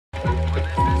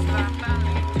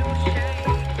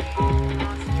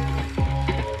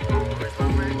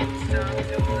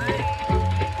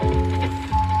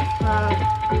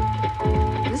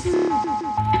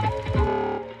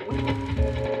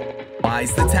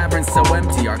Why's the tavern so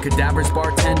empty? Are cadavers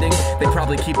bartending? They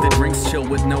probably keep the drinks chill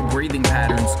with no breathing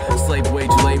patterns. Slave wage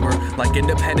labor, like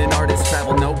independent artists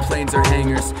travel no planes or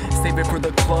hangars. Save it for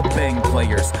the club bang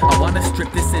players. I wanna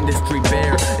strip this industry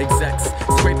bare. Execs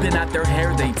scraping at their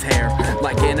hair they tear.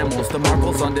 Like animals, the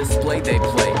marbles on display they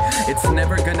play. It's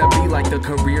never gonna be like the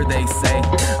career they say.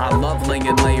 I love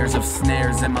laying layers of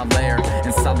snares in my lair.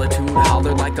 In solitude,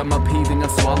 holler like I'm upheaving a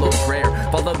swallowed prayer.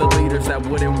 Follow the leaders that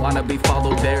wouldn't wanna be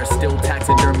followed there. Still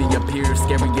taxidermy appears,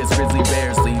 scary as grizzly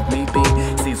bears. Leave me be,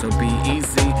 Caesar be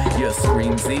easy. Your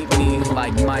screams eat me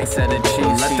like mice at a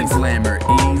cheese. Let the glamour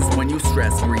ease when you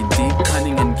stress. Breathe deep,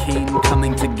 cunning and keen,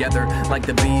 coming together like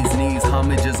the bee's knees.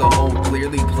 Homage as a whole,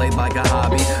 clearly played like a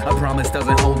hobby. A promise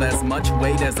doesn't hold as much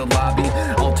weight as a lobby.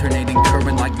 Alternating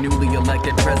current like newly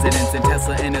elected presidents. And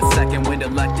Tesla in a second wind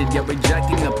elected, yet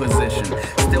rejecting a position.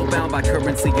 Still bound by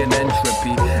currency and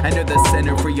entropy. Enter the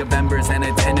center, free of embers and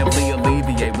attentively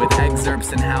alleviate with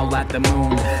excerpts and howl at the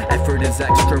moon. Effort is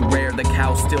extra rare, the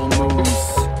cow still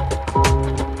moves.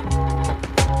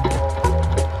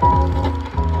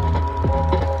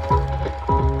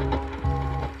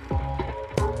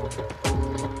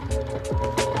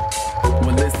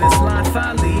 Well, is this life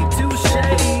I lead too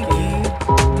shaky?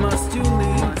 Must you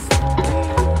leave?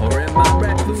 Or am I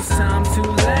recluse time too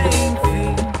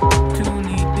lengthy? Too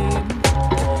knee deep?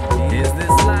 Is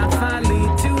this life I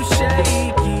lead too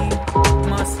shaky?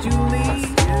 Must you leave?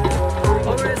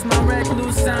 Or is my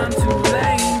recluse time too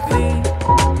lengthy?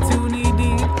 Too knee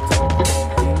deep?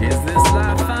 Is this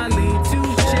life I lead too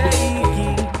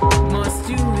shaky? Must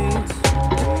you leave?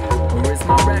 Or is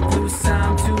my recluse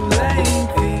time too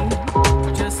lengthy?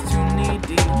 Just too knee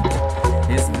deep?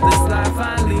 Is this life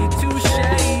I lead too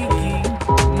shaky?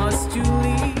 Must you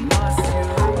leave?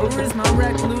 Or is my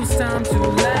recluse time too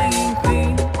lengthy?